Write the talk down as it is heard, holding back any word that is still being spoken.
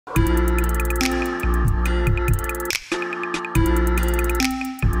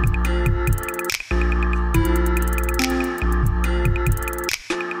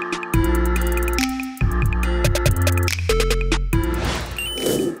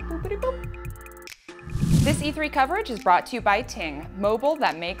This E3 coverage is brought to you by Ting, mobile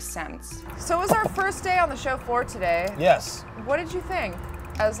that makes sense. So it was our first day on the show floor today. Yes. What did you think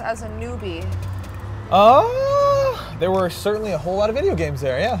as a newbie? There were certainly a whole lot of video games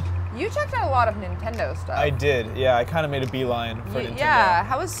there, yeah. You checked out a lot of Nintendo stuff. I did, yeah. I kind of made a beeline for Nintendo. Yeah,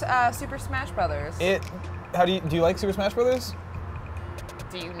 how was Super Smash Brothers? Do you like Super Smash Brothers?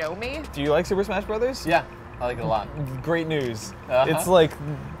 Do you know me? Do you like Super Smash Brothers? Yeah, I like it a lot. Great news. It's like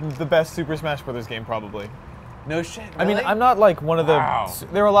the best Super Smash Brothers game, probably. No shit, really? I mean, I'm not like one of the... Wow.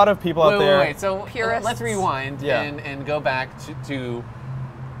 There are a lot of people out there... Wait, so Purists. let's rewind and go back to...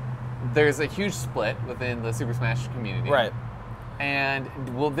 There's a huge split within the Super Smash community. Right. And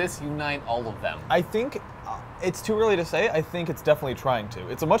will this unite all of them? I think it's too early to say. I think it's definitely trying to.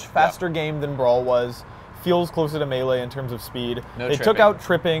 It's a much faster game than Brawl was. Feels closer to Melee in terms of speed. They took out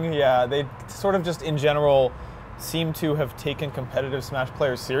tripping. Yeah, they sort of just in general seem to have taken competitive Smash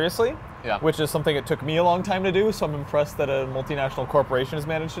players seriously. Yeah. Which is something it took me a long time to do, so I'm impressed that a multinational corporation has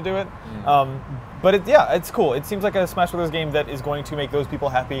managed to do it. But it's cool. It seems like a Smash Bros. Game that is going to make those people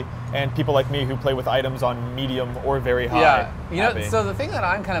happy, and people like me who play with items on medium or very high. Yeah, you happy. know, so the thing that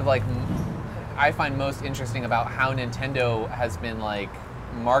I'm kind of like, I find most interesting about how Nintendo has been like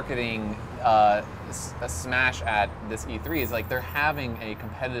marketing a Smash at this E3 is like they're having a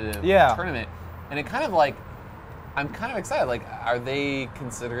competitive tournament, and it kind of like, I'm kind of excited. Like, are they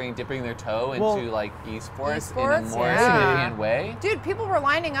considering dipping their toe into like esports in a more significant way? Dude, people were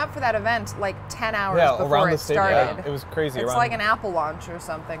lining up for that event like 10 hours before around it started. Yeah, it was crazy. It's like an Apple launch or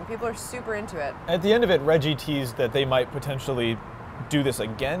something. People are super into it. At the end of it, Reggie teased that they might potentially do this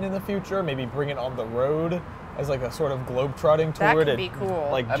again in the future, maybe bring it on the road as like a sort of globe-trotting tour That could to be cool.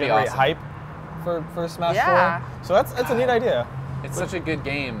 like That'd be generate awesome. hype for Smash 4. So that's a neat idea. It's such a good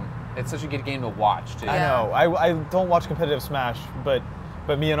game. It's such a good game to watch, too. I know. I don't watch competitive Smash, but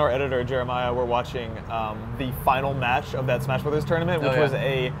me and our editor Jeremiah were watching the final match of that Smash Brothers tournament, which was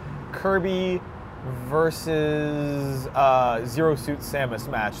a Kirby versus Zero Suit Samus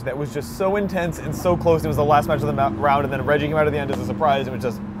match that was just so intense and so close. It was the last match of the round, and then Reggie came out at the end as a surprise. It was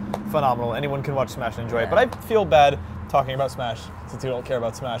just phenomenal. Anyone can watch Smash and enjoy it. But I feel bad talking about Smash since you don't care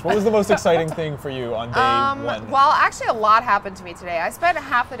about Smash. What was the most exciting thing for you on day one? Well, actually a lot happened to me today. I spent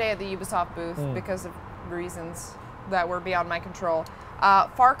half the day at the Ubisoft booth because of reasons that were beyond my control.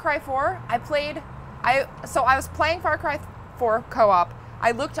 Far Cry 4, I was playing Far Cry 4 co-op.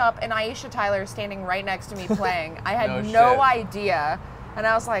 I looked up and Aisha Tyler is standing right next to me playing. I had no idea, and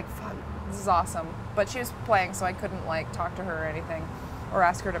I was like, fuck, this is awesome. But she was playing, so I couldn't like talk to her or anything, or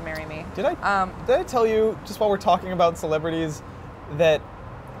ask her to marry me. Did I tell you, just while we're talking about celebrities, that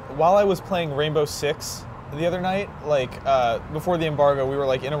while I was playing Rainbow Six the other night, like before the embargo, we were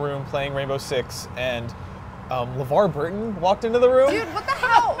like in a room playing Rainbow Six, and LeVar Burton walked into the room. Dude, what the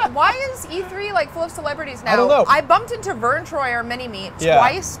hell? Why is E3 like full of celebrities now? I don't know. I bumped into Vern Troyer or Mini-Me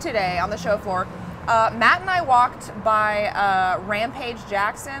twice today on the show floor. Matt and I walked by Rampage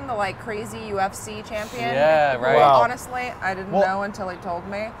Jackson, the like crazy UFC champion. Yeah, right. Wow. Honestly, I didn't know until he told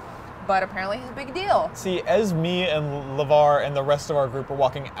me, but apparently he's a big deal. See, as me and LeVar and the rest of our group were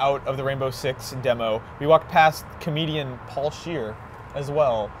walking out of the Rainbow Six demo, we walked past comedian Paul Scheer as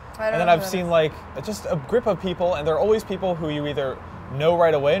well. And then I've seen like just a grip of people, and there are always people who you either know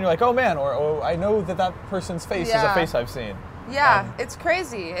right away and you're like, oh man, or oh, I know that person's face is a face I've seen. Yeah, it's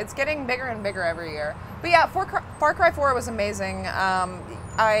crazy. It's getting bigger and bigger every year. But yeah, Far Cry 4 was amazing.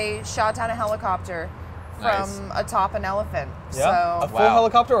 I shot down a helicopter from atop an elephant. Yeah? So A full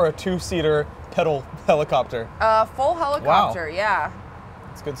helicopter or a two-seater pedal helicopter? Full helicopter, yeah.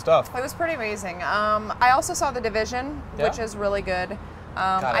 It's good stuff. It was pretty amazing. I also saw The Division, which is really good.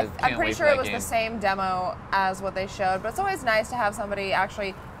 I'm pretty sure it was the same demo as what they showed, but it's always nice to have somebody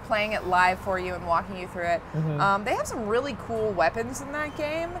actually playing it live for you and walking you through it. They have some really cool weapons in that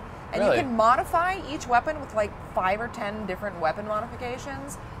game, and you can modify each weapon with like 5 or 10 different weapon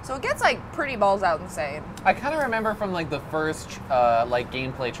modifications. So it gets like pretty balls out insane. I kind of remember from like the first like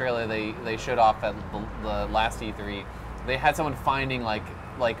gameplay trailer they showed off at the last E3. They had someone finding like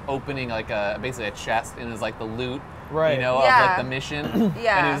opening like basically a chest, and it was like the loot. Right. You know, of like the mission. And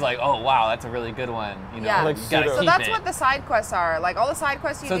he was like, oh wow, that's a really good one. You know, like, you gotta so keep that's it. what the side quests are. Like all the side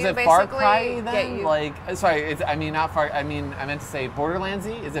quests you do is it basically Far Cry then? get you. Like, sorry, it's I meant to say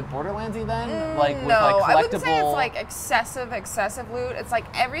Borderlandsy. Is it Borderlandsy then? Like with no, like collectible. I wouldn't say it's like excessive loot. It's like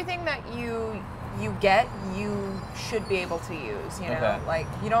everything that you get, you should be able to use. You know, like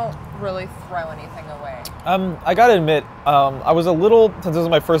you don't really throw anything away. I gotta admit, I was a little, since this was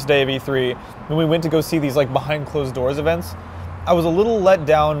my first day of E3, when we went to go see these like behind closed doors events, I was a little let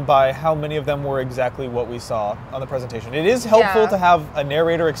down by how many of them were exactly what we saw on the presentation. It is helpful to have a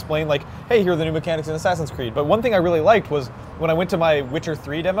narrator explain, like, hey, here are the new mechanics in Assassin's Creed. But one thing I really liked was when I went to my Witcher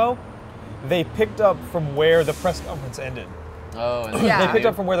 3 demo, they picked up from where the press conference ended. Oh, and Yeah. They picked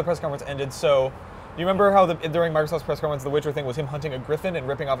up from where the press conference ended. So, do you remember how during Microsoft's press conference, the Witcher thing was him hunting a griffin and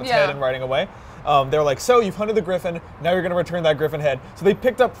ripping off its head and riding away? They were like, so you've hunted the griffin, now you're going to return that griffin head. So they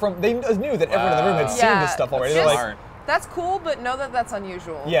picked up from, they knew that everyone in the room had seen this stuff already. They're like, that's cool, but know that that's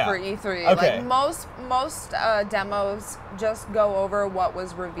unusual for E3. Okay. Like most demos just go over what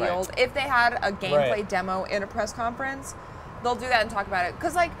was revealed. Right. If they had a gameplay demo in a press conference, they'll do that and talk about it.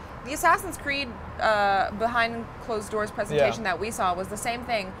 Because like the Assassin's Creed behind closed doors presentation that we saw was the same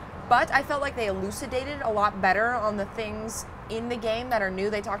thing, but I felt like they elucidated a lot better on the things in the game that are new.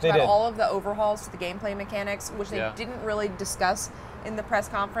 They talked about all of the overhauls to the gameplay mechanics, which they didn't really discuss in the press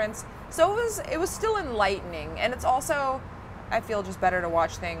conference. So it was still enlightening, and it's also, I feel, just better to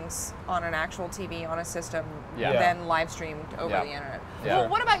watch things on an actual TV on a system than live streamed over the internet. Well,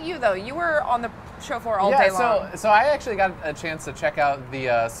 what about you though? You were on the show floor all day long. So I actually got a chance to check out the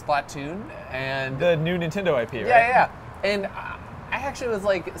Splatoon and the new Nintendo IP, right? Yeah. And I actually was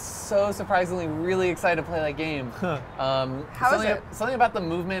like so surprisingly really excited to play that game. How is it? Something about the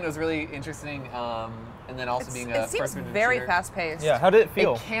movement was really interesting. And then also being a it seems first-person very shooter. fast-paced. Yeah, how did it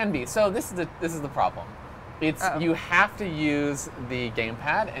feel? It can be. So this is the problem. It's you have to use the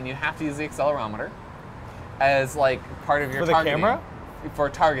gamepad and you have to use the accelerometer as like part of your targeting. Camera? For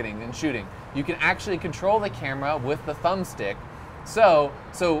targeting and shooting. You can actually control the camera with the thumbstick. So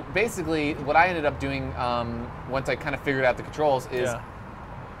basically what I ended up doing once I kind of figured out the controls is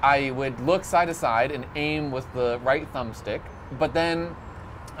I would look side to side and aim with the right thumbstick, but then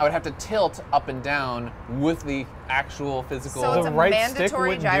I would have to tilt up and down with the actual physical. So it's a right mandatory stick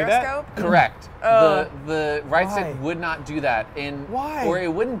wouldn't gyroscope? do that? Correct. The right Why? stick would not do that. Why? Or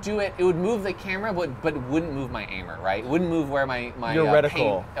it wouldn't do it. It would move the camera, but it wouldn't move my aimer, right? It wouldn't move where my Your reticle.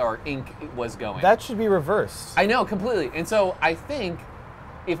 paint or ink was going. That should be reversed. I know, completely. And so I think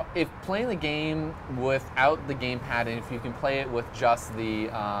if playing the game without the gamepad, and if you can play it with just the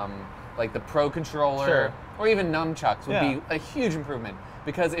like the Pro controller or even nunchucks would be a huge improvement.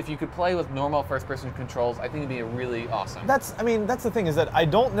 Because if you could play with normal first-person controls, I think it'd be really awesome. That's the thing, is that I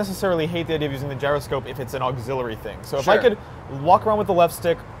don't necessarily hate the idea of using the gyroscope if it's an auxiliary thing. So if I could walk around with the left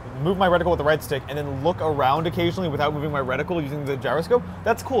stick, move my reticle with the right stick, and then look around occasionally without moving my reticle using the gyroscope,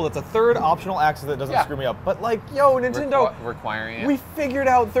 that's cool. That's a third optional axis that doesn't screw me up. But like, yo, Nintendo, requiring it. We figured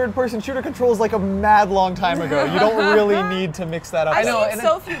out third-person shooter controls like a mad long time ago. You don't really need to mix that up. I've seen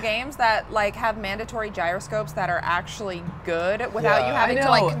so few games that like have mandatory gyroscopes that are actually good without you having to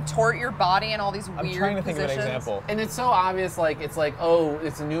like contort your body in all these weird I'm trying to think positions. of an example. And it's so obvious, like oh,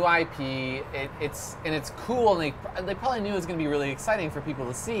 it's a new IP, it's cool, and they probably knew it was going to be really exciting for people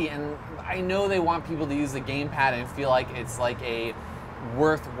to see. And I know they want people to use the gamepad and feel like it's like a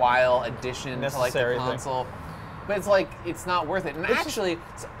worthwhile addition to like the console. But it's like it's not worth it. And actually,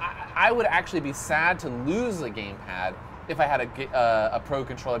 I would actually be sad to lose the gamepad if I had a Pro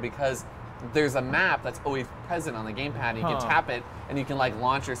controller, because there's a map that's always present on the gamepad, and you can tap it and you can like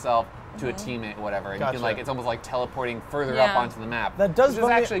launch yourself to a teammate or whatever, and you can like, it's almost like teleporting further up onto the map. That does, which is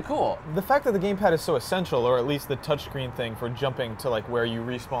actually cool. The fact that the gamepad is so essential, or at least the touchscreen thing for jumping to like where you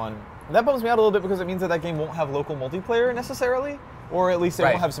respawn, that bums me out a little bit, because it means that game won't have local multiplayer necessarily, or at least they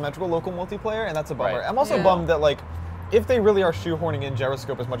won't have symmetrical local multiplayer, and that's a bummer. I'm also bummed that like, if they really are shoehorning in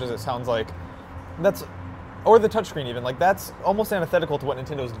gyroscope as much as it sounds like, or the touchscreen even, like that's almost antithetical to what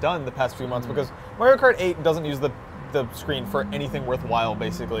Nintendo's done the past few months, because Mario Kart 8 doesn't use the screen for anything worthwhile,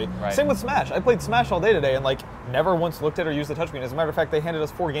 basically. Same with Smash. I played Smash all day today and like never once looked at or used the touchscreen. As a matter of fact, they handed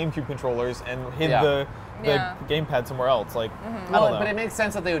us 4 GameCube controllers and hid the gamepad somewhere else. Like, I don't know. But it makes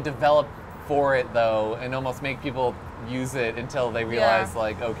sense that they would develop for it though, and almost make people use it until they realize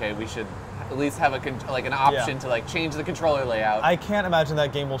like, okay, we should at least have an option to like change the controller layout. I can't imagine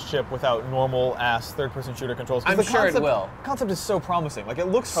that game will ship without normal ass third-person shooter controls. I'm sure it will. The concept is so promising. Like, it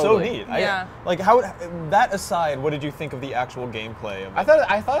looks so neat. That aside, what did you think of the actual gameplay of it?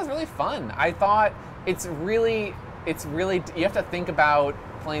 I thought it was really fun. I thought it's really you have to think about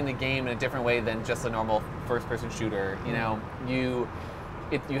playing the game in a different way than just a normal first-person shooter. You know, you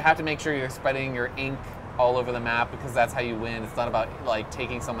have to make sure you're spreading your ink all over the map, because that's how you win. It's not about like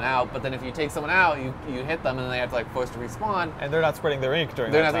taking someone out, but then if you take someone out, you hit them and then they have to like force to respawn. And they're not spreading their ink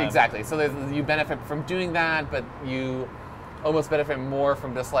during that time. Exactly. So you benefit from doing that, but almost benefit more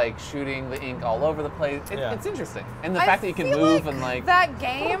from just like shooting the ink all over the place. It's interesting, and the I fact that you can feel move like and like that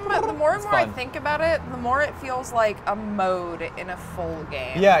game. The more and more I fun. think about it, the more it feels like a mode in a full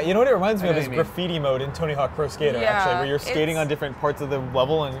game. Yeah, you know what it reminds me I of know is what you mean. graffiti mode in Tony Hawk Pro Skater, Yeah, actually, where you're skating it's- on different parts of the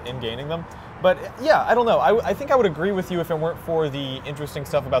level and gaining them. But yeah, I don't know. I think I would agree with you if it weren't for the interesting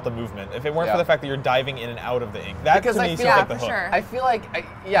stuff about the movement. If it weren't for Yeah. the fact that you're diving in and out of the ink. That Because to I me feel- seems Yeah, like the for hook. sure. I feel like,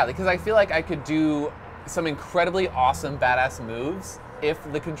 because I feel like I could do some incredibly awesome, badass moves if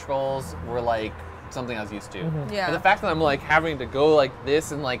the controls were like something I was used to. Yeah. But the fact that I'm like having to go like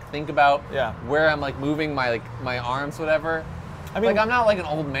this and like think about Yeah. where I'm like moving my arms, whatever. I mean, Like I'm not like an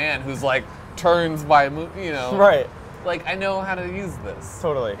old man who's like turns by right. Like I know how to use this.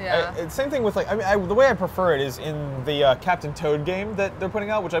 Totally. Yeah. Same thing with like, the way I prefer it is in the Captain Toad game that they're putting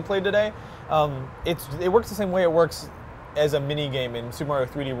out, which I played today. It works the same way it works as a mini game in Super Mario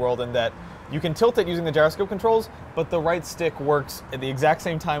 3D World, in that you can tilt it using the gyroscope controls, but the right stick works at the exact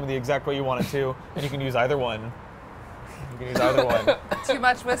same time, the exact way you want it to, and you can use either one. You can use either one. Too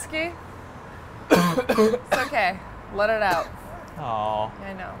much whiskey? It's okay. Let it out. Aww.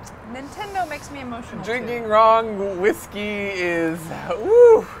 I know. Nintendo makes me emotional. Drinking wrong whiskey is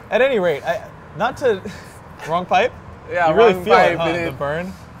woo. At any rate, not to wrong pipe. Yeah, you really wrong feel pipe, it, huh? and The it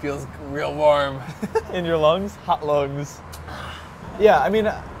burn feels real warm. in your lungs, hot lungs. Yeah, I mean,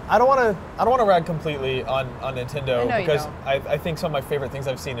 I don't want to rag completely on Nintendo, I know you because don't. I think some of my favorite things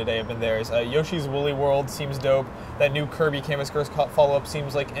I've seen today have been theirs. Yoshi's Woolly World seems dope. That new Kirby Canvas Curse follow-up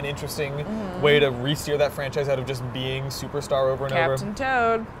seems like an interesting way to re-steer that franchise out of just being Superstar over and over. Captain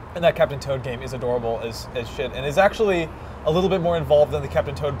Toad. And that Captain Toad game is adorable as shit, and is actually a little bit more involved than the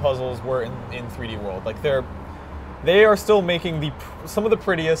Captain Toad puzzles were in 3D World. Like they are still making some of the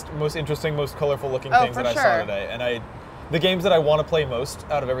prettiest, most interesting, most colorful looking things for that I saw sure. today. And the games that I want to play most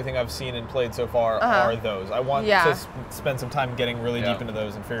out of everything I've seen and played so far are those. I want to spend some time getting really deep into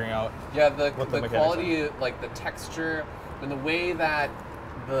those and figuring out. Yeah, the mechanics quality, like the texture, and the way that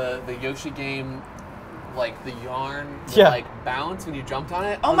the Yoshi game, like the yarn, would, like bounce when you jumped on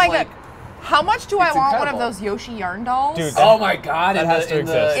it. Oh I my was like, god. How much do I It's want one incredible. of those Yoshi yarn dolls? Dude, Oh my god! That has to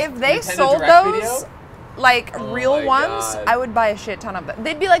exist. If they Nintendo sold Direct those, video? like Oh real my ones, God. I would buy a shit ton of them.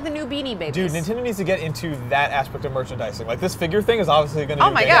 They'd be like the new Beanie Babies. Dude, Nintendo needs to get into that aspect of merchandising. Like, this figure thing is obviously going to Oh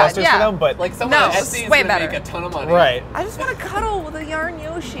do my God, gangbusters yeah. for them, but Like someone No, at Etsy is way gonna better. make a ton of money. right. I just want to cuddle with a yarn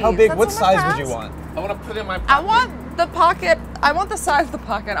Yoshi. How big? That's What so much size would you ass. want? I want to put it in my pocket. I want the pocket. I want the size of the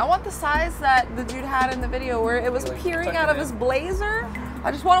pocket. I want the size that the dude had in the video where it was Like, peering tuck out it of in. his blazer.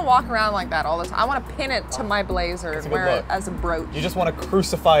 I just want to walk around like that all the time. I want to pin it to my blazer That's a and good wear it look. as a brooch. You just want to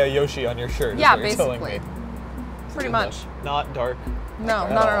crucify a Yoshi on your shirt. Is Yeah, what you're telling basically. me. Pretty Good much. Not dark. No,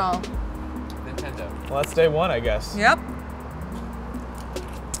 At not at all. all. Nintendo. Well, that's day one, I guess. Yep.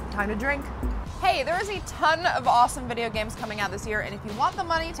 Time to drink. Hey, there is a ton of awesome video games coming out this year, and if you want the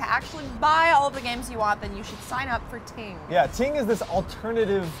money to actually buy all of the games you want, then you should sign up for Ting. Yeah, Ting is this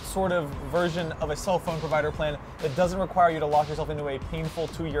alternative sort of version of a cell phone provider plan that doesn't require you to lock yourself into a painful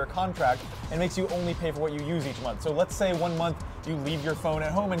 2-year contract and makes you only pay for what you use each month. So let's say 1 month you leave your phone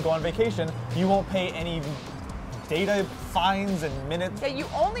at home and go on vacation, you won't pay any data fines and minutes. Yeah, you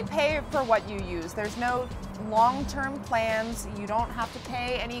only pay for what you use. There's no long-term plans. You don't have to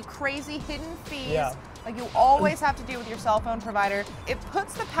pay any crazy hidden fees. Yeah. Like you always have to do with your cell phone provider. It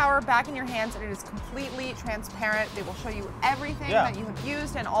puts the power back in your hands and it is completely transparent. They will show you everything that you have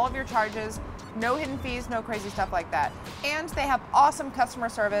used and all of your charges. No hidden fees, no crazy stuff like that. And they have awesome customer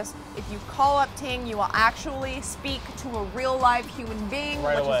service. If you call up Ting, you will actually speak to a real live human being,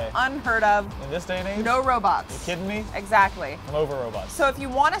 Right which away. is unheard of. In this day and age? No robots. You kidding me? Exactly. I'm over robots. So if you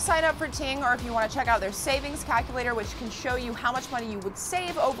want to sign up for Ting, or if you want to check out their savings calculator, which can show you how much money you would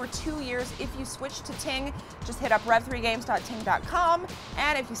save over 2 years if you switch to Ting, just hit up rev3games.ting.com.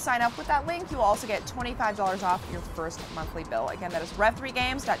 And if you sign up with that link, you will also get $25 off your first monthly bill. Again, that is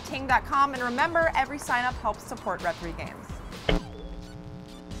rev3games.ting.com. And remember, every sign up helps support Rev3 Games.